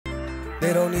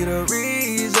They don't need a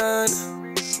reason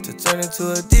to turn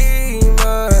into a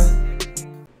demon.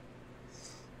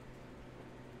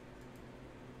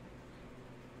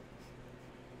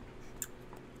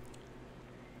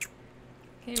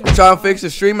 I'm trying to fix the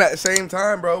stream at the same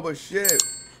time, bro, but shit.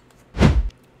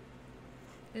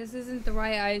 This isn't the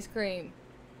right ice cream.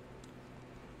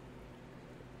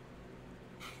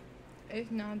 It's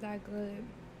not that good.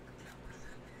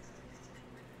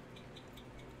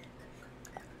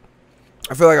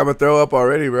 I feel like I'm gonna throw up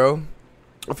already, bro.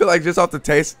 I feel like just off the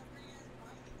taste.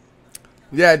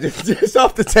 Yeah, just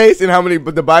off the taste and how many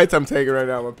the bites I'm taking right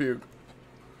now, I'm gonna puke.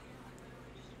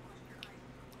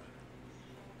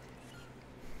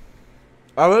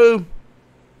 I will.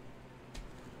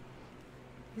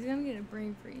 He's gonna get a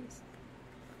brain freeze.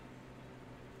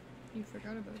 You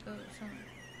forgot about those, huh?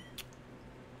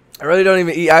 I really don't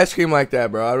even eat ice cream like that,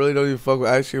 bro. I really don't even fuck with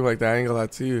ice cream like that. I ain't gonna lie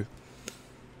to you.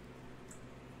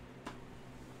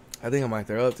 I think I might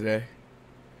throw up today.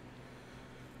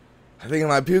 I think I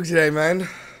might puke today, man.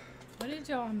 What did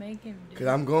y'all make him do? Cause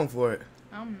I'm going for it.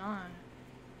 I'm not.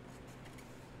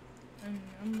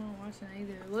 I'm not watching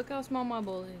either. Look how small my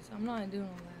bowl is. I'm not doing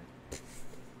all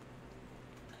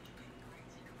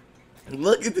that.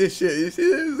 Look at this shit. You see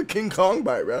this is a King Kong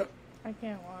bite, bro. I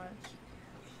can't watch.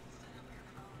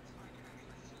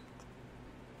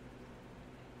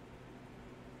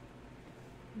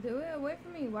 Do it away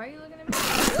from me. Why are you looking at me?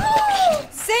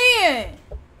 Sant!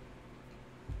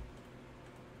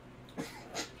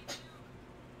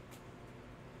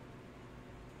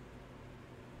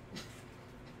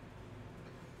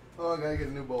 Oh, I gotta get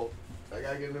a new bowl. I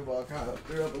gotta get a new bowl. I kind of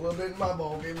threw up a little bit in my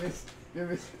bowl. Give me a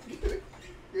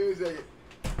second.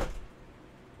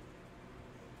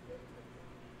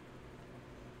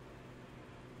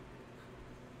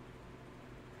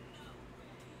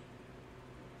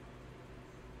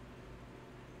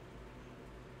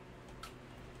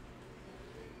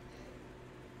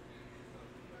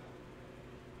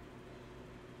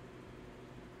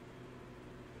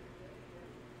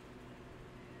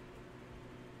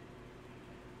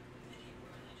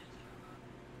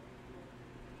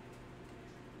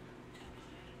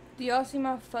 Do y'all see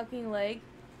my fucking leg?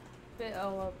 Fit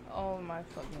all over my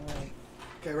fucking leg.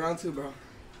 Okay, round two, bro.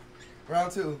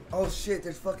 Round two. Oh shit,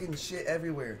 there's fucking shit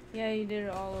everywhere. Yeah, you did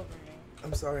it all over me.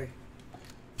 I'm sorry.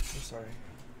 I'm sorry.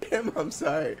 Damn, I'm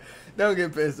sorry. Don't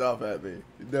get pissed off at me.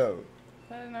 No.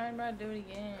 I'm not about to do it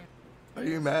again. Are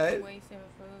you mad? Wasting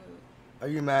food. Are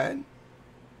you mad?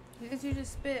 Because you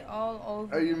just spit all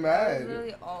over Are you me. mad? That was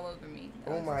literally all over me.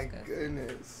 That Oh was my disgusting.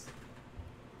 goodness.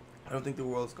 I don't think the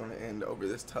world's gonna end over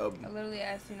this tub. I literally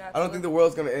asked you not to. I don't think the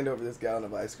world's gonna end over this gallon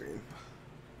of ice cream.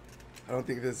 I don't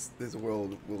think this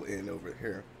world will end over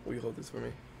here. Will you hold this for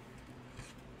me?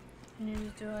 Can you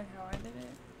just do it like how I did it?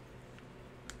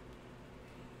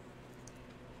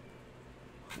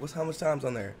 What's how much time's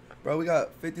on there? Bro, we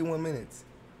got 51 minutes.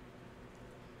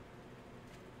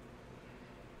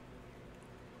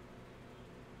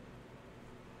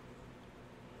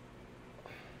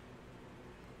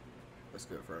 That's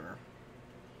good for her.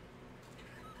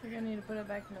 You're gonna need to put it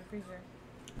back in the freezer.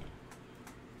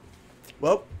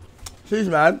 Well, she's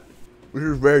mad. This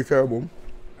is very terrible.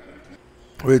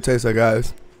 What it tastes like,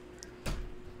 guys.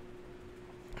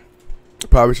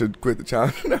 Probably should quit the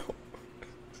challenge now.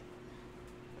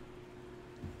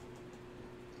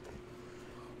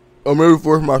 I'm really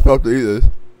forcing myself to eat this.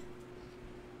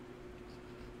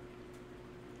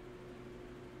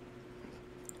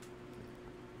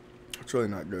 It's really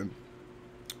not good.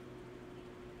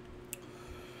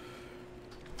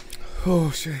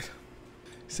 Oh shit.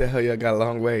 Said hell yeah, I got a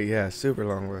long way. Yeah, super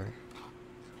long way.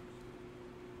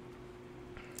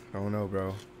 I don't know,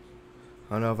 bro.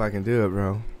 I don't know if I can do it,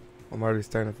 bro. I'm already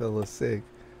starting to feel a little sick.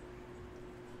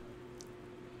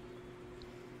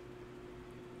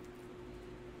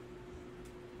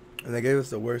 And they gave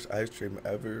us the worst ice cream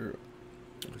ever.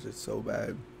 It was just so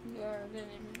bad. Yeah, I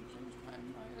didn't even finish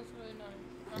mine. Like, that's really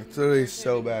nice. It's literally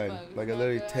so bad. Like, it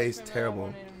literally tastes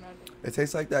terrible. It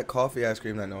tastes like that coffee ice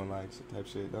cream that no one likes, type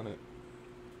shit, don't it?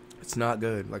 It's not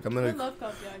good. Like, I'm literally,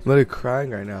 literally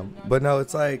crying right now. But no,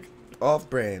 it's like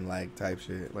off-brand, like, type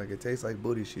shit. Like, it tastes like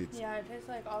booty sheets. Yeah, it tastes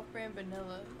like off-brand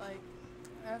vanilla. Like,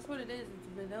 that's what it is. It's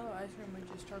vanilla ice cream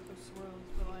with just chocolate swirls.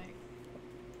 But, like,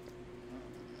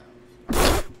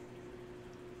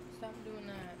 stop doing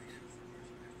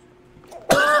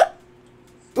that.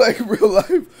 Like,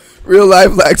 real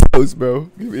life lactose, bro.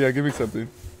 Give me something.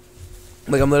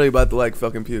 Like, I'm literally about to, like,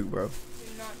 fucking puke, bro. You're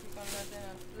not puke on nothing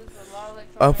else. This is a lot of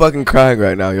electronics. I'm fucking crying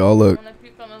right now, y'all. Look. I'm gonna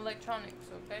puke on electronics,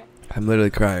 okay? I'm literally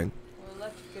crying. We'll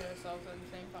electrocute ourselves at the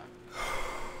same time.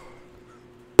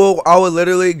 Well, I would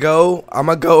literally go. I'm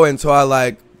gonna go until I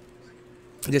like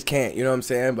just can't. You know what I'm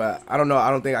saying? But I don't know. I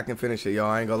don't think I can finish it,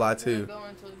 y'all. I ain't gonna lie to you. Go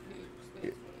until you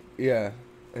puke, Yeah,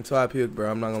 until I puke,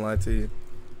 bro. I'm not gonna lie to you.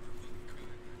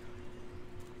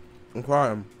 I'm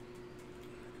crying.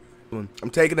 I'm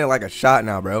taking it like a shot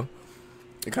now, bro.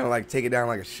 You kind of like take it down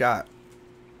like a shot.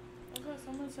 Okay,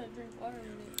 someone said drink water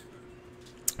with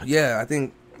it. Yeah, I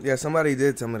think. Yeah, somebody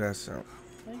did tell me that. So. I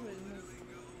think it was me.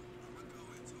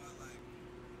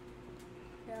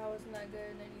 Yeah, I wasn't that good,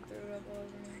 and then you threw it up all over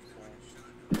me.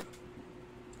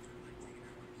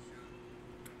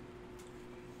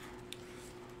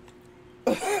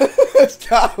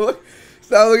 Stop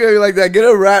looking at me like that. Get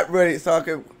a rap ready so I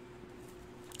can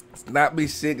not be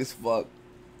sick as fuck.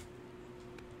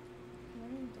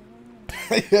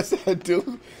 Yes, I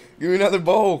do. Give me another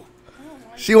bowl.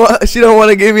 She don't want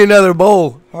to give me another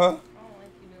bowl, huh? I don't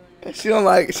like you doing it.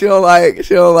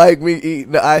 She don't like me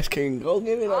eating the ice cream. Go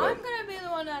give me another. I'm gonna be the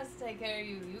one that has to take care of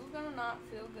you. You're gonna not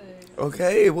feel good.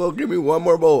 Okay, well, give me one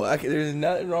more bowl. There's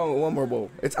nothing wrong with one more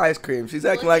bowl. It's ice cream. She's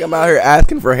acting like I'm out here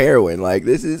asking for heroin. Like,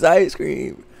 this is ice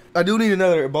cream. I do need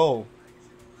another bowl.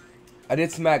 I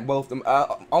did smack both of them. I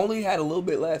only had a little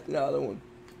bit left in the other one.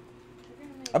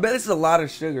 I bet this is a lot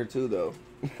of sugar, too, though.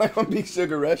 Like, I'm being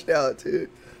sugar rushed out, too.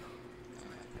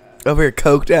 Over here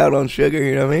coked out on sugar,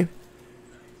 you know what I mean?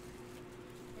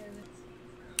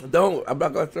 Don't. I'm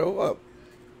not going to throw up.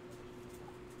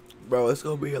 Bro, it's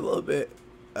going to be a little bit.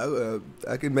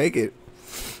 I can make it.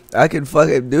 I can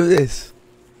fucking do this.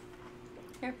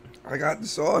 Here. I got the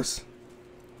sauce.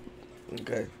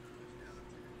 Okay.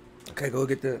 Okay, go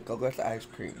get the ice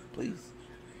cream, please.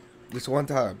 Just one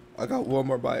time. I got one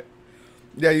more bite.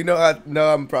 Yeah, you know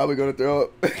I'm probably gonna throw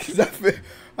up because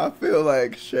I feel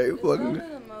like straight fucking.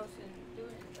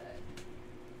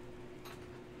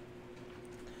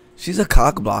 She's a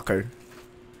cock blocker.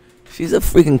 She's a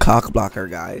freaking cock blocker,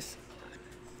 guys.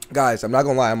 Guys, I'm not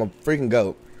gonna lie, I'm a freaking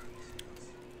goat.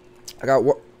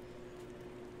 I'm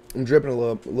dripping a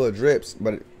little drips,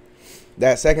 but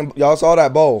that second, y'all saw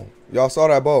that bowl.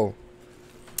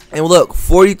 And look,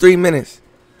 43 minutes.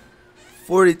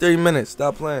 43 minutes.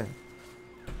 Stop playing.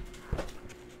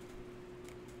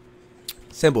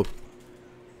 Simple.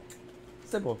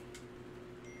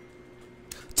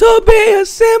 To be a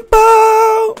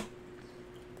simple.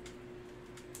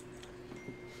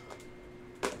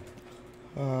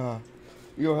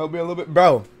 You gonna help me a little bit?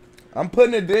 Bro, I'm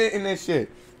putting a dent in this shit.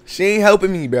 She ain't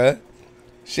helping me, bruh.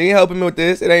 She ain't helping me with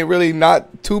this. It ain't really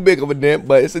not too big of a dent,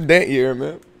 but it's a dent here,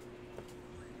 man.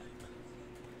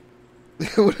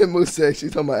 What did Moose say?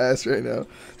 She's on my ass right now.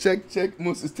 Check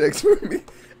Moose's text for me.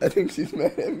 I think she's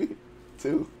mad at me,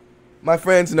 too. My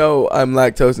friends know I'm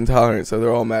lactose intolerant, so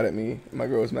they're all mad at me. My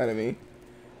girl's mad at me.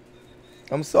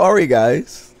 I'm sorry,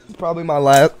 guys. It's probably my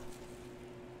last.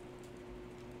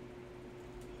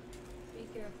 Be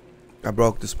careful. I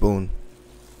broke the spoon.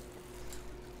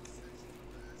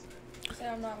 Say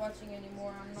I'm not watching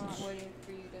anymore. I'm not waiting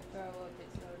for you to throw up.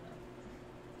 It's so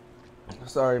enough.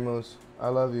 Sorry, Moose. I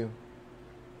love you.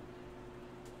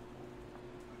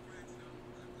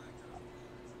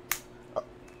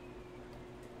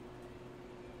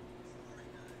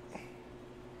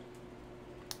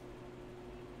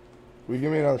 Will you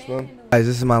give me another spoon? Guys,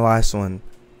 this is my last one.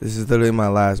 This is literally my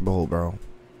last bowl, bro.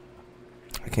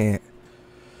 I can't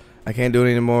do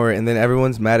it anymore. And then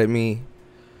everyone's mad at me.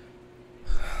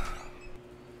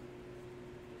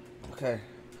 Okay.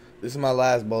 This is my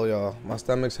last bowl, y'all. My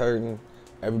stomach's hurting.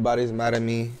 Everybody's mad at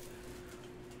me.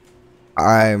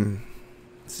 I'm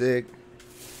sick.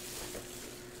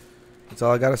 That's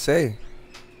all I gotta say.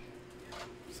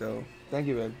 So, thank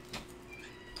you, babe.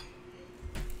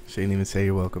 She didn't even say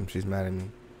you're welcome. She's mad at me.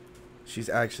 She's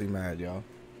actually mad, y'all.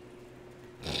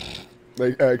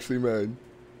 Like, actually mad.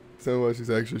 Tell me why she's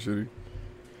actually shitty.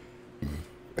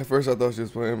 At first, I thought she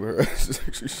was playing, but she's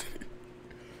actually shitty.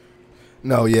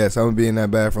 No, yes, I'm being that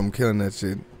bad from killing that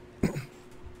shit.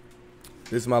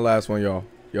 This is my last one, y'all.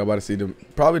 Y'all about to see them.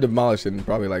 Probably demolish it in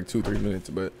probably like 2-3 minutes,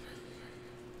 but.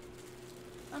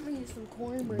 I'm gonna use some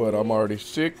cornbread. But I'm already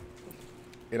sick,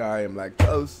 and I am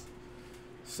lactose.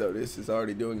 So this is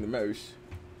already doing the most.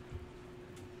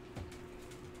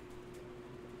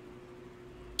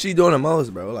 She doing the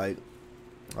most, bro. Like,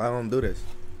 I don't do this.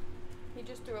 He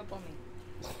just threw up on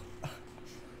me.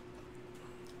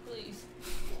 Please.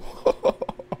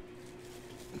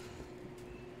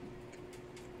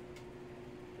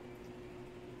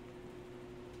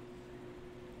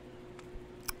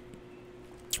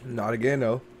 Not again,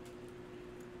 though.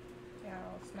 Yeah,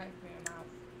 I'll smack me in the mouth.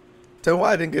 Tell me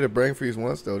why I didn't get a brain freeze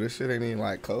once, though. This shit ain't even,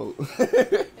 like, cold. Yeah,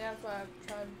 that's why I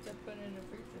tried to put it in the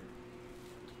freezer.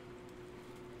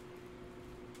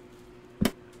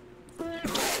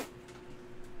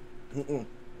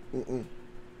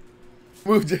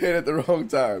 Moved your hand at the wrong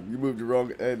time. You moved the wrong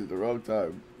hand at the wrong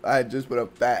time. I had just put a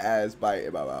fat ass bite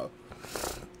in my mouth.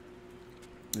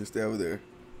 Just stay over there.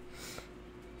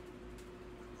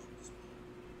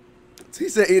 He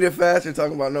said eat it fast. You're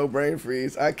talking about no brain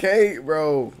freeze. I can't,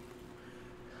 bro.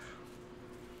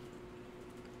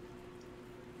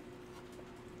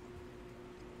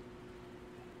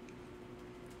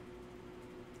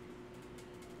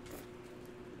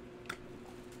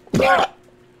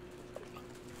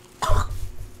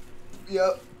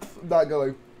 Yep, not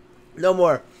going. No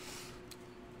more.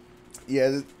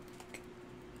 Yeah.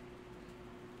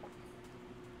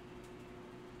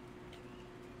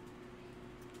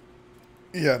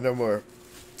 Yeah, no more.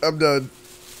 I'm done.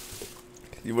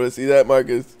 You want to see that,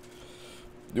 Marcus?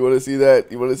 You want to see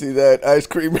that? You want to see that ice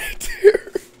cream right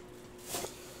there?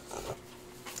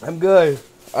 I'm good.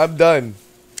 I'm done.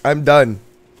 I'm done.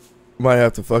 Might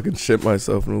have to fucking shit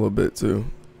myself in a little bit too.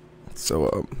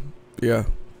 So, yeah.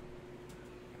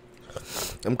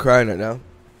 I'm crying right now.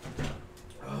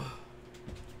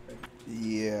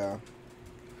 Yeah.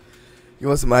 You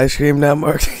want some ice cream now,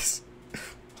 Marcus?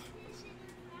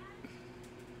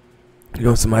 You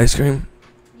want some ice cream?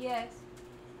 Yes.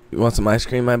 You want some ice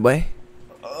cream, my boy?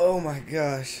 Oh my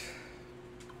gosh.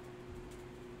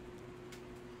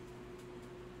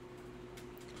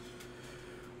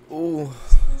 Ooh.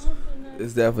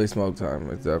 It's definitely smoke time.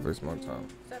 It's definitely smoke time.